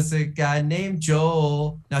 there was a guy named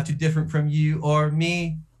Joel, not too different from you or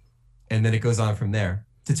me. And then it goes on from there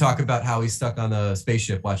to talk about how he's stuck on a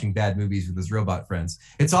spaceship watching bad movies with his robot friends.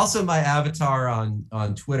 It's also my avatar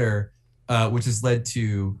on Twitter, which has led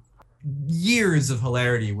to years of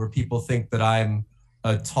hilarity where people think that I'm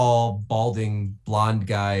a tall, balding, blonde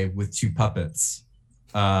guy with two puppets.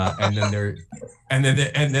 And then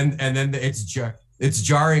it's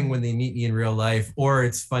jarring when they meet me in real life, or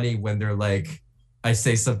it's funny when they're like, I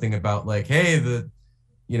say something about like, hey,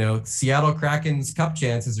 Seattle Kraken's cup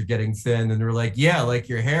chances are getting thin, and they're like, yeah, like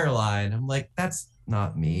your hairline. I'm like, that's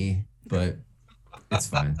not me, but it's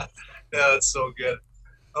fine. Yeah, that's so good.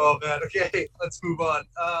 Oh man, okay, let's move on.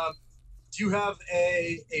 Do you have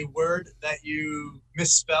a word that you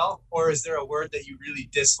misspell, or is there a word that you really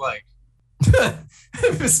dislike? I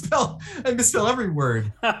misspell every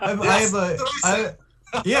word. I'm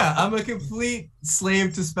a complete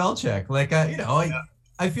slave to spell check. Like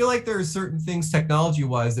I feel like there are certain things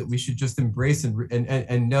technology-wise that we should just embrace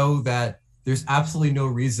and know that there's absolutely no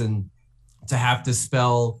reason to have to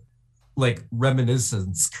spell like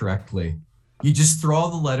reminiscence correctly. You just throw all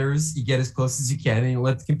the letters, you get as close as you can, and you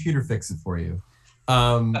let the computer fix it for you.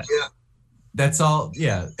 That's all.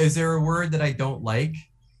 Yeah. Is there a word that I don't like?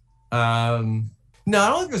 No, I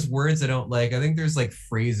don't think there's words I don't like. I think there's like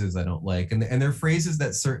phrases I don't like, and they're phrases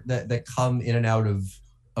that come in and out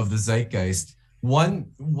of the zeitgeist.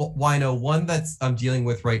 One that's I'm dealing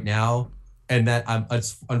with right now, and that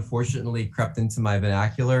it's unfortunately crept into my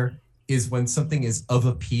vernacular, is when something is of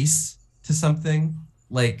a piece to something,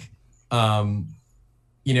 like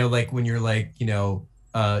like when you're like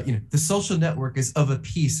the Social Network is of a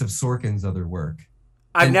piece of Sorkin's other work.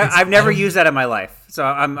 I've never used that in my life, so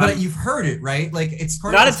But you've heard it, right? Like it's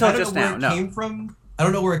not until just now. No. Came from. I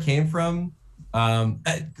don't know where it came from.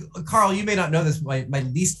 Carl, you may not know this. My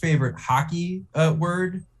least favorite hockey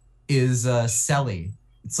word is celly.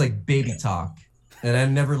 It's like baby talk, and I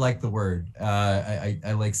never liked the word.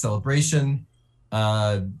 I like celebration,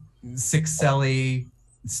 sick celly,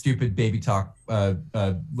 stupid baby talk,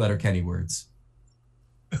 Letterkenny words.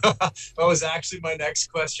 That was actually my next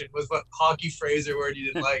question, was what hockey phrase or word you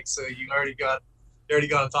didn't like. So you already got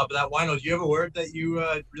on top of that. Wino, do you have a word that you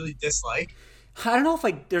really dislike? I don't know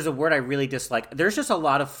if there's a word I really dislike. There's just a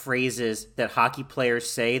lot of phrases that hockey players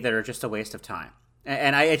say that are just a waste of time.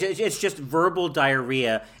 And it's just verbal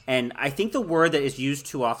diarrhea. And I think the word that is used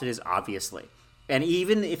too often is obviously. And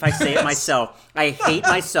even if I say it myself, I hate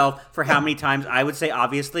myself for how many times I would say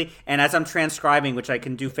obviously. And as I'm transcribing, which I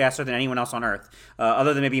can do faster than anyone else on earth,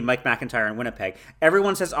 other than maybe Mike McIntyre in Winnipeg,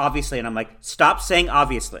 everyone says obviously. And I'm like, stop saying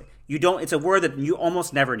obviously. It's a word that you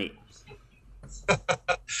almost never need.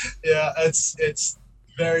 Yeah, it's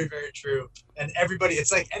very, very true. And everybody,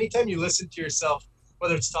 it's like anytime you listen to yourself,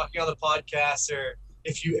 whether it's talking on the podcast or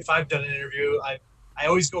if I've done an interview, I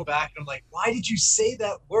always go back and I'm like, why did you say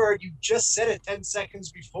that word? You just said it 10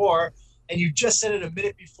 seconds before, and you just said it a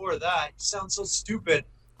minute before that. You sound so stupid.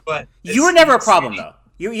 But you were never a problem though.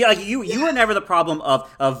 You were never the problem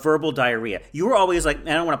of verbal diarrhea. You were always like,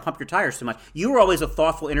 I don't want to pump your tires too much. You were always a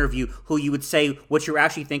thoughtful interview who you would say what you're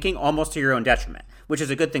actually thinking, almost to your own detriment, which is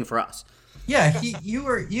a good thing for us. Yeah, you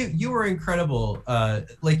were incredible.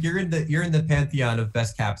 Like you're in the pantheon of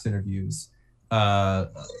best Caps interviews.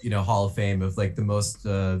 Hall of Fame of like the most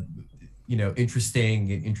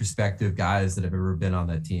interesting and introspective guys that have ever been on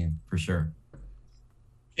that team, for sure.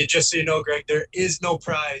 Just so you know, Greg, there is no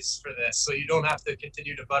prize for this, so you don't have to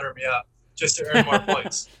continue to butter me up. just to earn more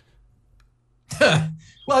points.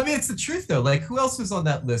 Well, I mean, it's the truth though. Like, who else was on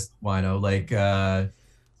that list, Wino? Like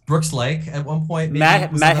Brooks Lake at one point.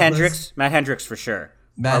 Matt Hendricks. Matt Hendricks for sure.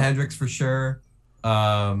 Hendricks for sure.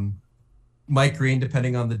 Mike Green,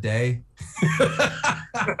 depending on the day.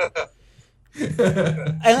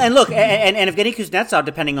 and look, and Evgeny Kuznetsov,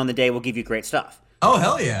 depending on the day, will give you great stuff. Oh,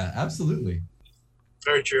 hell yeah. Absolutely.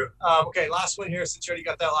 Very true. Okay, last one here, since you already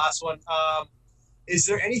got that last one. Is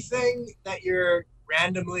there anything that you're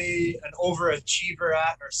randomly an overachiever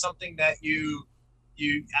at, or something that you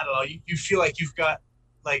I don't know, you feel like you've got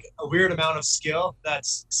like a weird amount of skill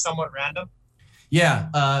that's somewhat random?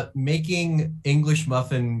 Yeah, making English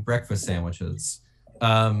muffin breakfast sandwiches.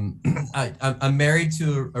 I'm married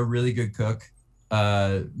to a really good cook.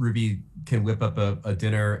 Ruby can whip up a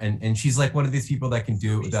dinner, and she's like one of these people that can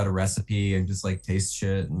do it without a recipe and just like taste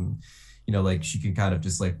shit, and you know, like she can kind of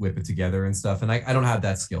just like whip it together and stuff. And I don't have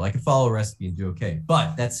that skill. I can follow a recipe and do okay.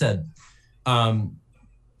 But that said,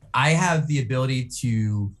 I have the ability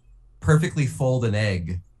to perfectly fold an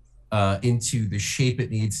egg into the shape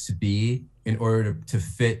it needs to be in order to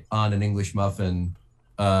fit on an English muffin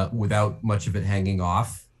without much of it hanging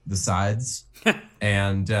off the sides,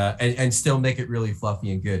 and still make it really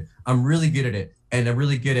fluffy and good. I'm really good at it, and I'm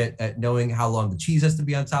really good at knowing how long the cheese has to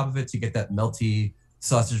be on top of it to get that melty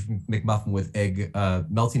sausage McMuffin with egg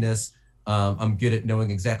meltiness. I'm good at knowing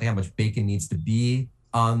exactly how much bacon needs to be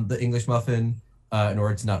on the English muffin in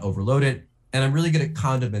order to not overload it. And I'm really good at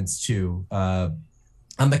condiments too.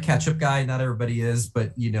 I'm a ketchup guy. Not everybody is,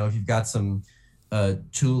 but you know, if you've got some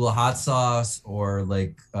Cholula hot sauce or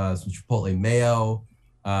like some Chipotle mayo,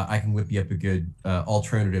 I can whip you up a good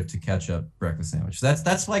alternative to ketchup breakfast sandwich.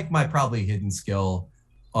 That's like my probably hidden skill,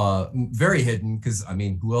 very hidden, because I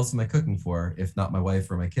mean, who else am I cooking for if not my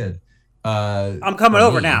wife or my kid? I'm coming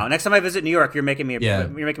over now. Next time I visit New York, you're making me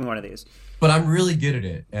one of these. But I'm really good at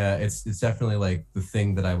it. It's definitely like the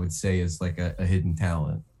thing that I would say is like a hidden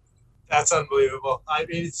talent. That's unbelievable. I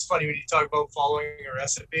mean, it's funny when you talk about following a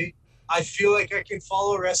recipe. I feel like I can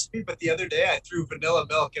follow a recipe, but the other day I threw vanilla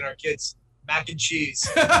milk in our kids' mac and cheese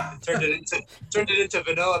and turned it into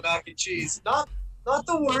vanilla mac and cheese. Not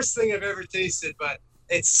the worst thing I've ever tasted, but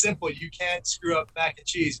it's simple. You can't screw up mac and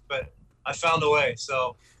cheese, but I found a way.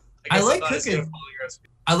 So I guess like cooking.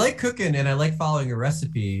 I like cooking and I like following a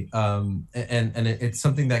recipe. And it's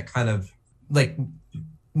something that kind of like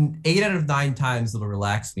 8 out of 9 times it'll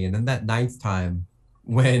relax me. And then that 9th time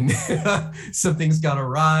when something's gone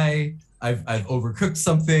awry, I've overcooked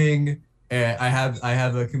something, and I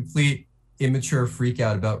have a complete immature freak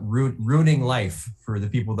out about ruining life for the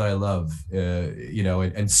people that I love, you know,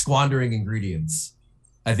 and squandering ingredients,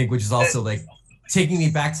 I think, which is also like taking me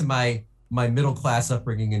back to my middle class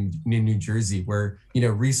upbringing in New Jersey, where, you know,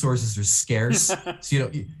 resources are scarce. So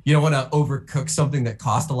you don't want to overcook something that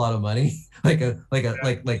cost a lot of money,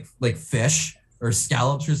 like fish or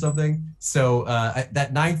scallops or something. So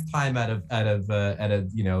that 9th time out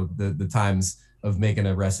of you know, the times of making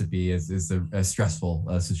a recipe is a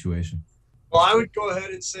stressful situation. Well, I would go ahead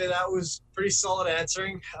and say that was pretty solid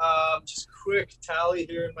answering. Just quick tally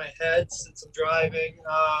here in my head since I'm driving.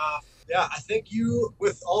 Yeah, I think you,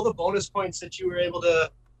 with all the bonus points that you were able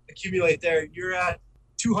to accumulate there, you're at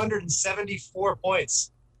 274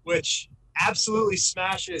 points, which absolutely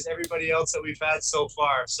smashes everybody else that we've had so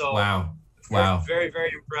far. So wow. Very,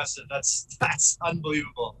 very impressive. That's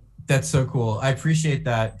unbelievable. That's so cool. I appreciate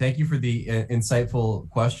that. Thank you for the insightful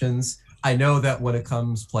questions. I know that when it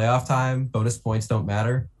comes playoff time, bonus points don't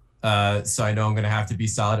matter. So I know I'm going to have to be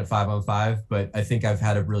solid at 5-on-5, but I think I've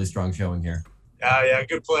had a really strong showing here. Yeah,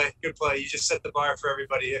 good play. You just set the bar for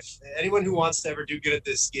everybody. If anyone who wants to ever do good at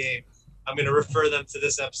this game, I'm going to refer them to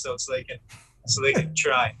this episode so they can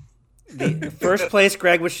try. The first place,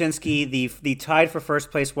 Greg Wyshynski, the tied for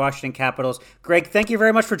first place Washington Capitals. Greg, thank you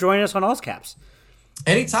very much for joining us on All's Caps.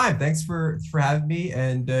 Anytime. Thanks for having me,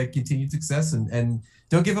 and continued success. And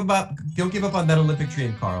don't give up on that Olympic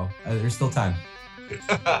dream, Carl. There's still time.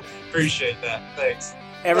 Appreciate that. Thanks.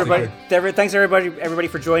 Thanks everybody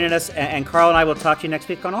for joining us. And Carl and I will talk to you next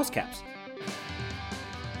week on All's Caps.